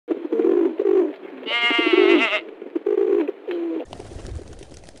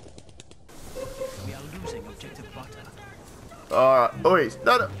Alright. Oh,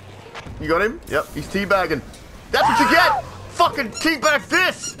 no. You got him? Yep, he's teabagging. That's what you get! Fucking teabag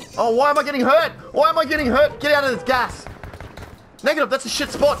this! Oh, why am I getting hurt? Why am I getting hurt? Get out of this gas. Negative, that's a shit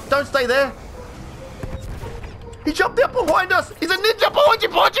spot. Don't stay there. He jumped out behind us. He's a ninja behind you,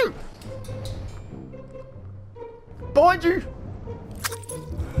 behind you! Behind you!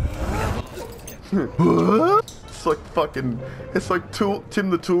 It's like fucking... It's like Tim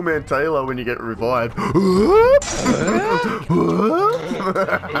the Toolman Taylor when you get revived.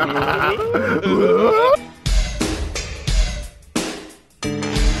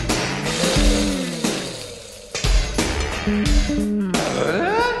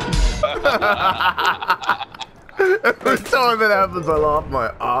 Every time it happens, I laugh my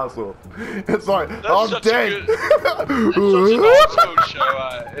ass off. It's like, I'm dead. That's such an old school show,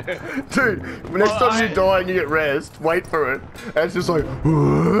 eh? Dude, next time you die and you get rezzed, wait for it. And it's just like,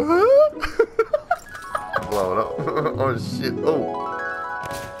 blow it up. Oh shit. Oh.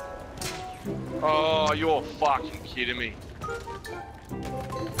 Oh, you're fucking kidding me.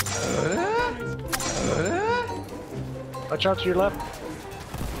 Watch out to your left.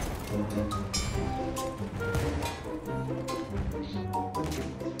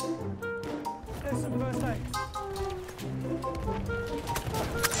 There's some first aid.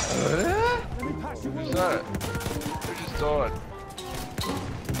 Let me patch you Who's up. that? Who just died?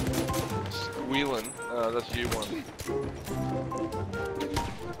 Squealing. That's you one.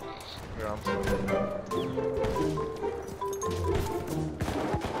 Yeah, I'm sorry.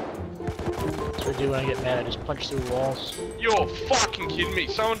 That's what I do when I get mad. I just punch through walls. You're fucking kidding me.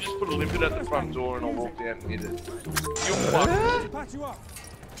 Someone just put a limpet at the front door and I walked out and hit it. You're fucking... Patch you up.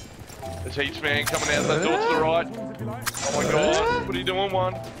 There's heaps, man, coming out that door to the right. Oh my god. What are you doing,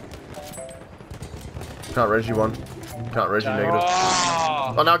 one? Can't res you one. Can't res you negative.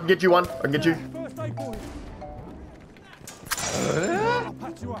 Oh, Oh no, I can get you one. I can get you. First aid boy. I'll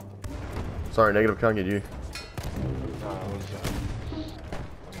patch you up. Sorry, negative, can't get you.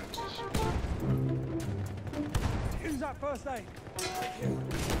 Use that first aid.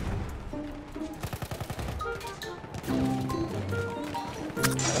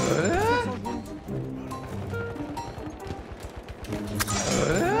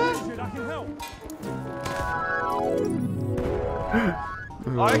 I can help.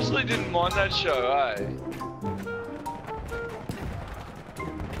 I actually didn't mind that show, eh?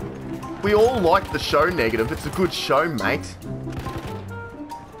 We all like the show, negative. It's a good show, mate.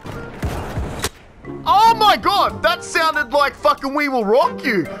 Oh my god! That sounded like fucking We Will Rock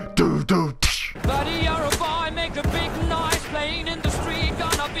You! Do do tsh. Buddy, you're a boy, make a big noise, playing in the street,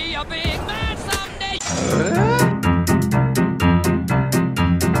 gonna be a big man someday.